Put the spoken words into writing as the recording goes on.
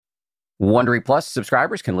Wondery Plus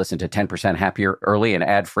subscribers can listen to 10% Happier early and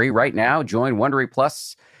ad-free right now. Join Wondery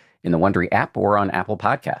Plus in the Wondery app or on Apple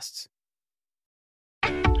Podcasts.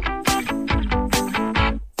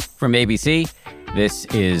 From ABC, this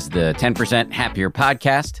is the 10% Happier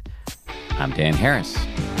podcast. I'm Dan Harris.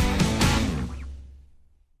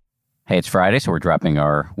 Hey, it's Friday, so we're dropping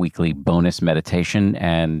our weekly bonus meditation.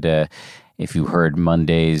 And if you heard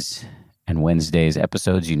Monday's and Wednesday's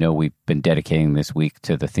episodes, you know we've been dedicating this week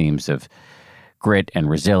to the themes of grit and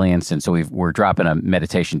resilience. And so we're dropping a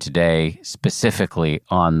meditation today specifically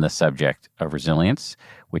on the subject of resilience,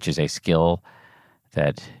 which is a skill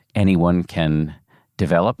that anyone can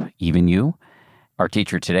develop, even you. Our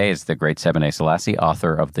teacher today is the great Sebene Selassie,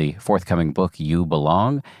 author of the forthcoming book, You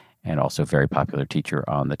Belong, and also very popular teacher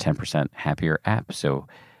on the 10% Happier app. So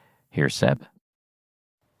here's Seb.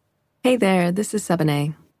 Hey there, this is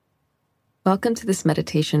Sebene. Welcome to this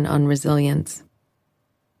meditation on resilience.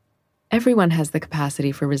 Everyone has the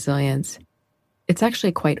capacity for resilience. It's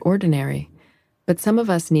actually quite ordinary, but some of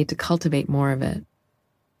us need to cultivate more of it.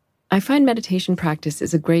 I find meditation practice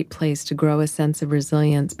is a great place to grow a sense of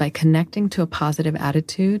resilience by connecting to a positive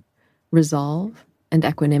attitude, resolve, and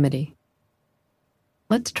equanimity.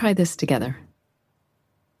 Let's try this together.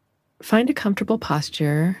 Find a comfortable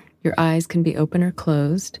posture. Your eyes can be open or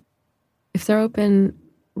closed. If they're open,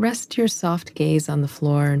 rest your soft gaze on the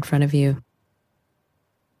floor in front of you.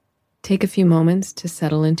 Take a few moments to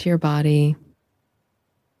settle into your body.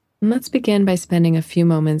 And let's begin by spending a few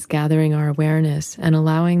moments gathering our awareness and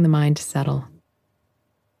allowing the mind to settle.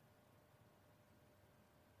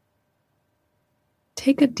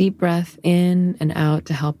 Take a deep breath in and out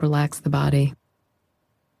to help relax the body.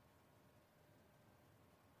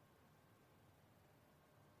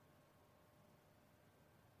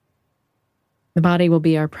 The body will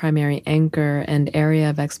be our primary anchor and area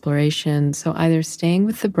of exploration, so either staying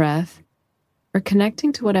with the breath or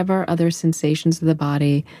connecting to whatever other sensations of the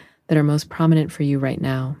body that are most prominent for you right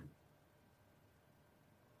now.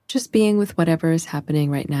 Just being with whatever is happening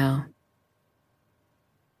right now.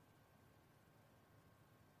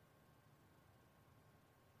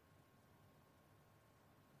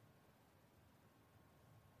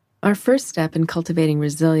 Our first step in cultivating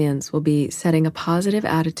resilience will be setting a positive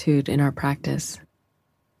attitude in our practice.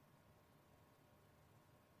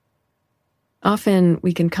 Often,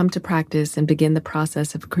 we can come to practice and begin the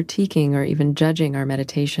process of critiquing or even judging our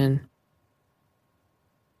meditation.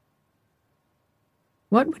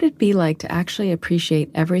 What would it be like to actually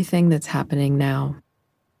appreciate everything that's happening now?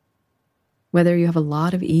 Whether you have a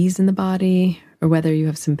lot of ease in the body or whether you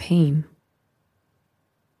have some pain.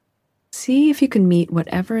 See if you can meet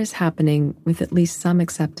whatever is happening with at least some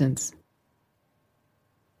acceptance.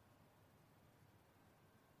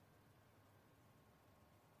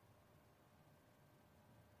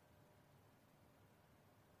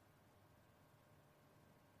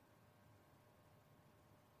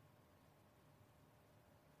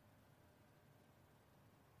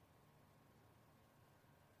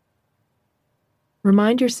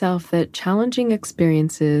 Remind yourself that challenging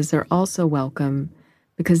experiences are also welcome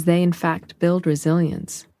because they, in fact, build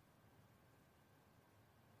resilience.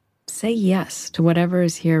 Say yes to whatever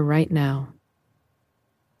is here right now.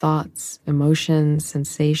 Thoughts, emotions,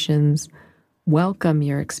 sensations, welcome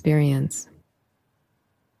your experience.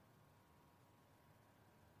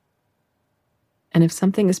 And if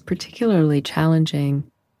something is particularly challenging,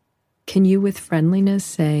 can you with friendliness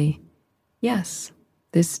say, yes,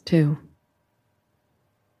 this too?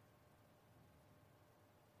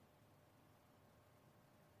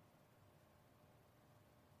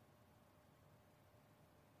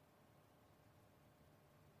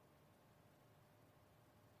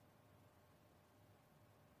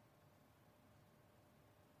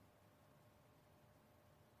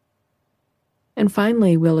 And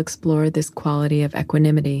finally, we'll explore this quality of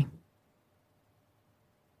equanimity.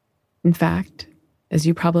 In fact, as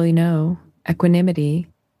you probably know, equanimity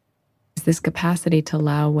is this capacity to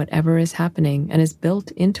allow whatever is happening and is built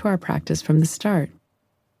into our practice from the start.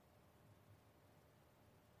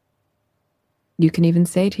 You can even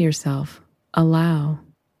say to yourself, allow.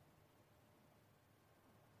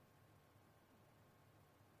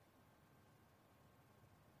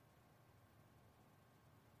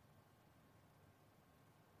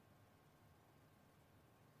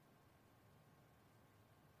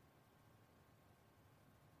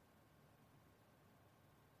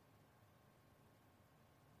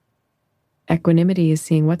 Equanimity is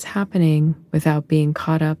seeing what's happening without being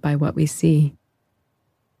caught up by what we see.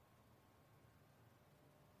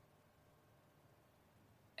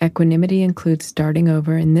 Equanimity includes starting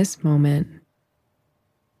over in this moment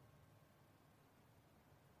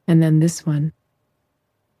and then this one.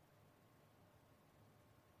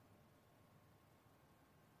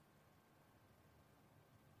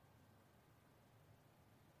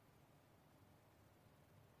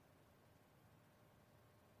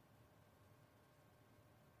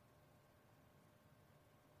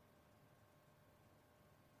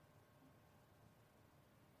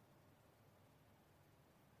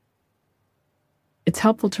 It's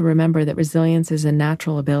helpful to remember that resilience is a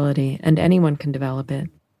natural ability and anyone can develop it.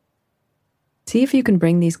 See if you can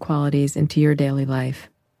bring these qualities into your daily life.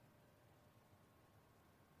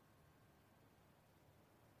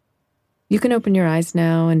 You can open your eyes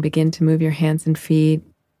now and begin to move your hands and feet.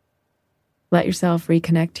 Let yourself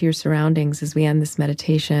reconnect to your surroundings as we end this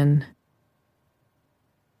meditation.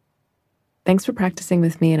 Thanks for practicing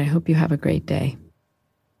with me, and I hope you have a great day.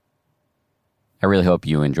 I really hope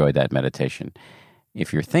you enjoyed that meditation.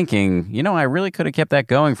 If you're thinking, I really could have kept that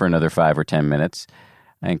going for another 5 or 10 minutes,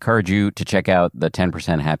 I encourage you to check out the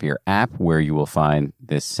 10% Happier app, where you will find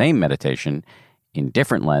this same meditation in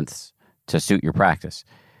different lengths to suit your practice.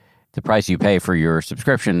 The price you pay for your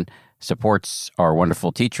subscription supports our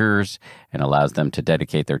wonderful teachers and allows them to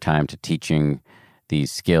dedicate their time to teaching these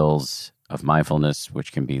skills of mindfulness,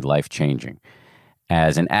 which can be life-changing.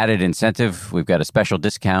 As an added incentive, we've got a special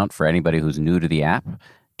discount for anybody who's new to the app.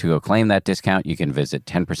 To go claim that discount, you can visit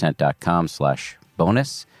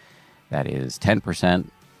 10%.com/bonus. That is 10%,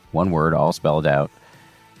 one word, all spelled out,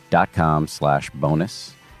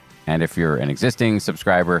 .com/bonus. And if you're an existing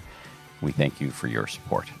subscriber, we thank you for your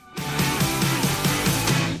support.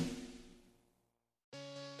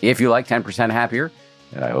 If you like 10% Happier,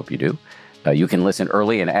 and I hope you do, you can listen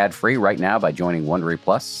early and ad-free right now by joining Wondery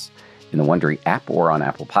Plus in the Wondery app or on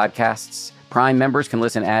Apple Podcasts. Prime members can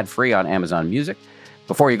listen ad-free on Amazon Music.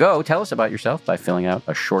 Before you go, tell us about yourself by filling out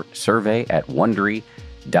a short survey at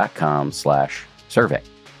Wondery.com/survey.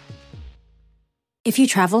 If you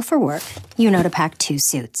travel for work, you know to pack 2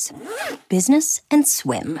 suits. Business and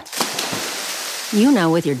swim. You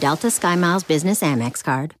know with your Delta SkyMiles Business Amex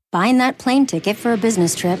card, buying that plane ticket for a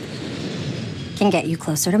business trip can get you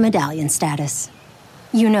closer to medallion status.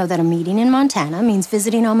 You know that a meeting in Montana means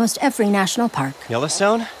visiting almost every national park.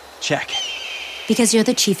 Yellowstone? Check. Because you're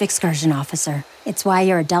the chief excursion officer. It's why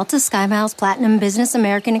you're a Delta SkyMiles Platinum Business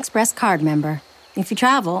American Express card member. If you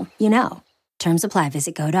travel, you know. Terms apply.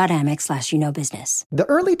 Visit go.amex/you-know-business. The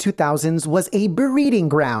early 2000s was a breeding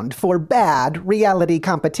ground for bad reality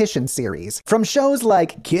competition series. From shows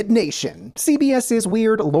like Kid Nation, CBS's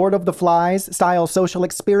weird Lord of the Flies style social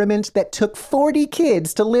experiment that took 40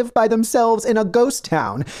 kids to live by themselves in a ghost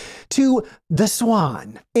town, to The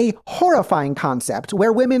Swan, a horrifying concept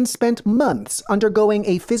where women spent months undergoing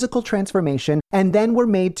a physical transformation and then were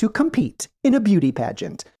made to compete in a beauty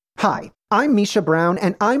pageant. Hi, I'm Misha Brown,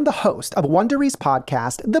 and I'm the host of Wondery's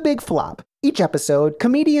podcast, The Big Flop. Each episode,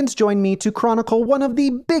 comedians join me to chronicle one of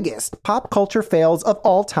the biggest pop culture fails of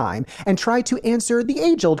all time and try to answer the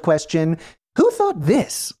age-old question, who thought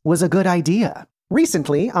this was a good idea?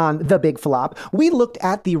 Recently, on The Big Flop, we looked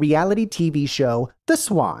at the reality TV show The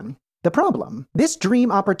Swan. The problem, this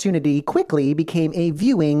dream opportunity quickly became a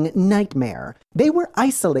viewing nightmare. They were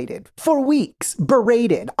isolated for weeks,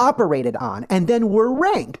 berated, operated on, and then were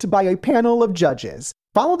ranked by a panel of judges.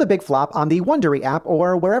 Follow The Big Flop on the Wondery app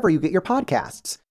or wherever you get your podcasts.